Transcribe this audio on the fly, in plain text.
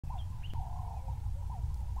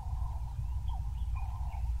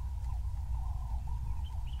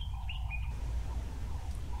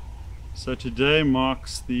So today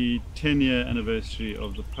marks the 10-year anniversary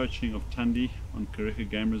of the poaching of Thandi on Kariega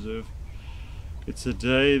Game Reserve. It's a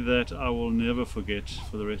day that I will never forget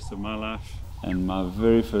for the rest of my life. And my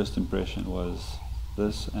very first impression was,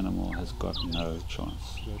 this animal has got no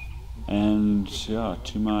chance. And yeah,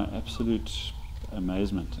 to my absolute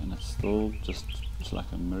amazement, and it's still just, it's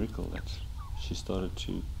like a miracle that she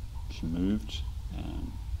moved,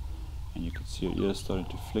 and you could see her ears starting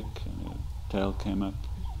to flick and her tail came up.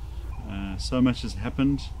 So much has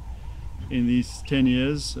happened in these 10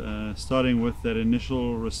 years, starting with that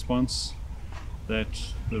initial response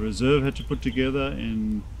that the reserve had to put together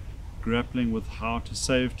in grappling with how to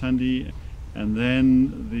save Thandi, and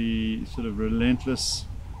then the sort of relentless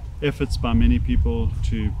efforts by many people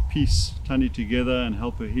to piece Thandi together and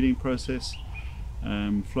help her healing process,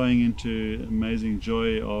 flowing into amazing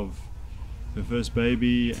joy of her first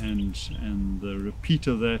baby and the repeat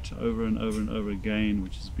of that over and over and over again,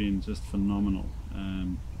 which has been just phenomenal.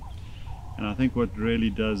 And I think what really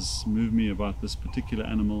does move me about this particular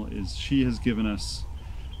animal is she has given us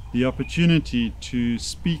the opportunity to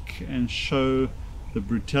speak and show the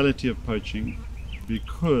brutality of poaching,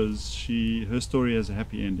 because her story has a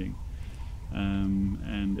happy ending.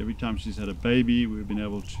 And every time she's had a baby, we've been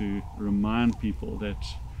able to remind people that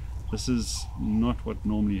this is not what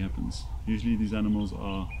normally happens. Usually these animals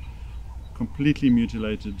are completely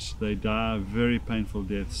mutilated. They die very painful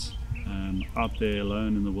deaths out there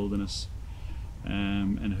alone in the wilderness.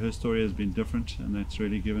 And her story has been different, and that's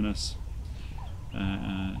really given us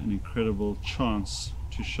an incredible chance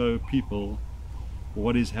to show people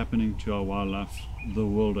what is happening to our wildlife the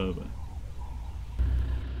world over.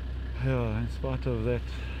 Yeah, in spite of that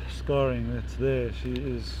scarring that's there, she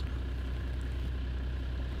is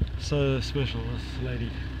so special, this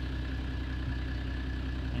lady,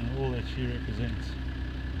 and all that she represents.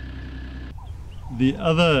 The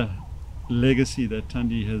other legacy that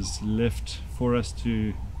Thandi has left for us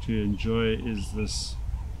to enjoy is this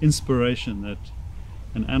inspiration that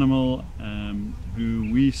an animal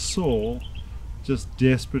who we saw just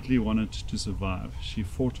desperately wanted to survive. She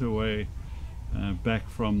fought her way back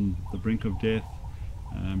from the brink of death.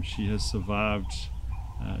 She has survived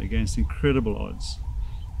against incredible odds,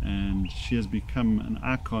 and she has become an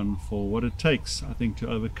icon for what it takes, I think, to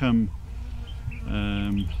overcome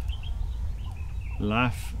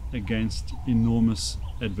life against enormous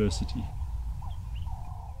adversity.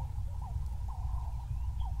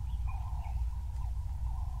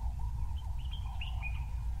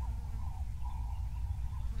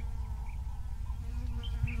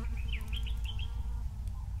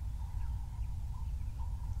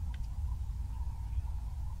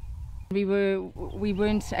 We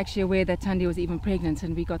weren't actually aware that Thandi was even pregnant,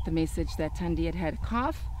 and we got the message that Thandi had had a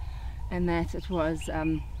calf, and that it was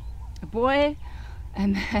a boy,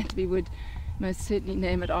 and that we would most certainly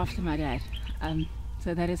name it after my dad.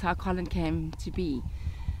 So that is how Colin came to be.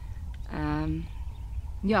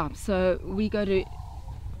 Yeah, so we go to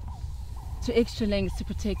extra lengths to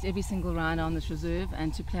protect every single rhino on this reserve,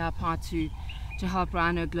 and to play our part to help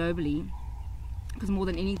rhino globally, because more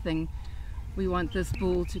than anything, we want this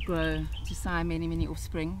bull to grow, to sire many, many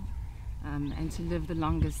offspring, and to live the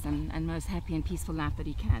longest and most happy and peaceful life that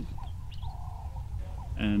he can.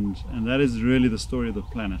 And that is really the story of the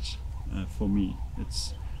planet for me.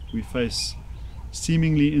 We face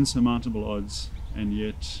seemingly insurmountable odds, and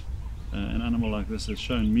yet an animal like this has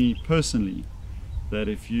shown me personally that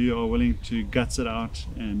if you are willing to guts it out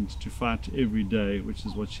and to fight every day, which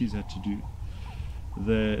is what she's had to do,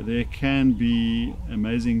 there can be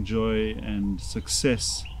amazing joy and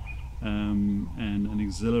success, and an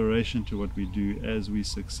exhilaration to what we do as we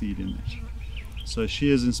succeed in it. So she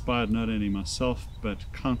has inspired not only myself but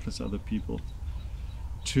countless other people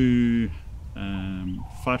to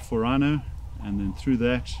fight for rhino, and then through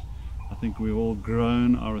that I think we've all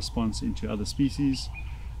grown our response into other species.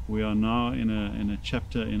 We are now in a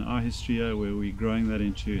chapter in our history where we're growing that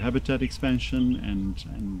into habitat expansion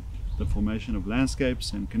and the formation of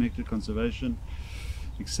landscapes and connected conservation,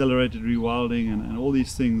 accelerated rewilding, and all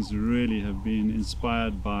these things really have been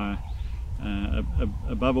inspired by,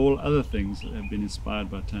 above all other things, have been inspired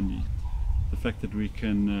by Thandi. The fact that we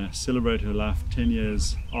can celebrate her life 10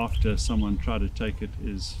 years after someone tried to take it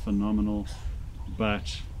is phenomenal,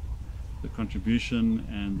 but the contribution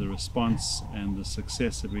and the response and the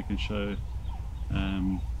success that we can show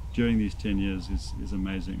during these 10 years is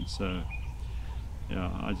amazing. So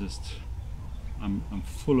yeah, I'm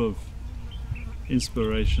full of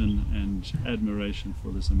inspiration and admiration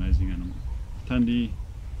for this amazing animal. Thandi,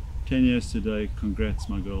 10 years today, congrats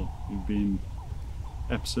my girl. You've been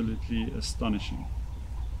absolutely astonishing.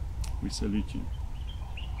 We salute you.